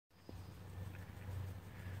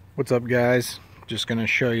What's up, guys? Just gonna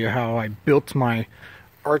show you how I built my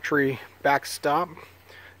archery backstop.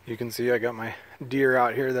 You can see I got my deer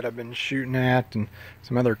out here that I've been shooting at and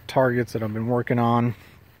some other targets that I've been working on.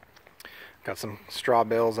 Got some straw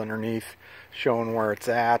bales underneath showing where it's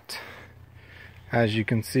at. As you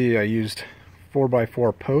can see, I used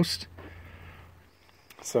 4x4 posts,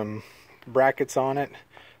 some brackets on it,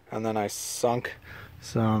 and then I sunk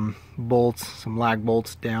some bolts, some lag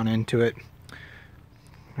bolts down into it.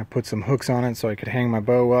 I put some hooks on it so I could hang my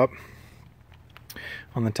bow up.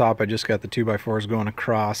 On the top I just got the 2x4s going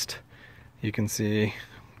across. You can see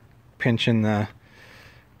pinching the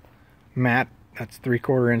mat that's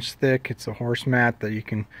 3/4 inch thick. It's a horse mat that you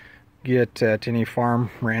can get at any farm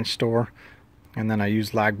ranch store. And then I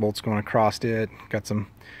use lag bolts going across it. Got some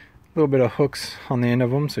little bit of hooks on the end of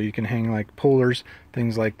them so you can hang like pullers,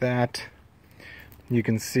 things like that. You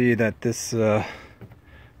can see that this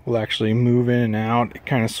will actually move in and out. It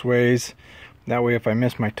kind of sways. That way if I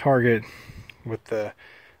miss my target with the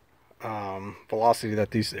velocity that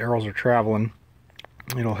these arrows are traveling,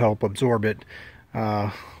 it'll help absorb it.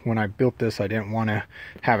 When I built this, I didn't want to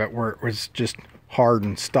have it where it was just hard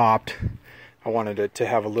and stopped. I wanted it to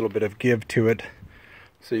have a little bit of give to it.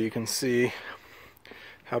 So you can see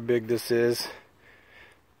how big this is.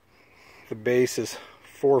 The base is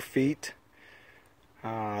 4 feet.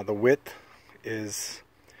 The width is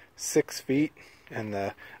 6 feet, and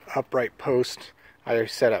the upright post I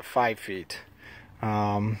set at 5 feet.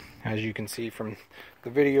 As you can see from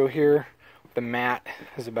the video here, the mat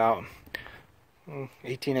is about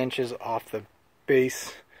 18 inches off the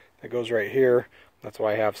base that goes right here. That's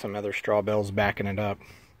why I have some other straw bales backing it up.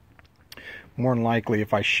 More than likely,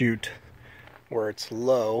 if I shoot where it's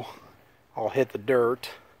low, I'll hit the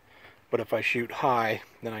dirt, but if I shoot high,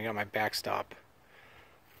 then I got my backstop.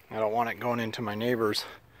 I don't want it going into my neighbor's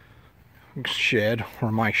shed or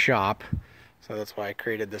my shop, so that's why I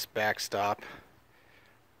created this backstop.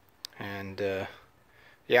 And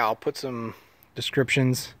yeah, I'll put some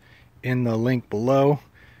descriptions in the link below.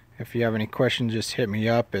 If you have any questions, just hit me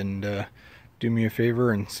up, and do me a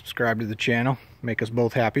favor and subscribe to the channel. Make us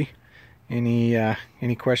both happy.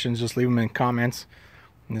 Any questions, just leave them in comments.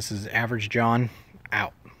 And this is Average John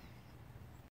out.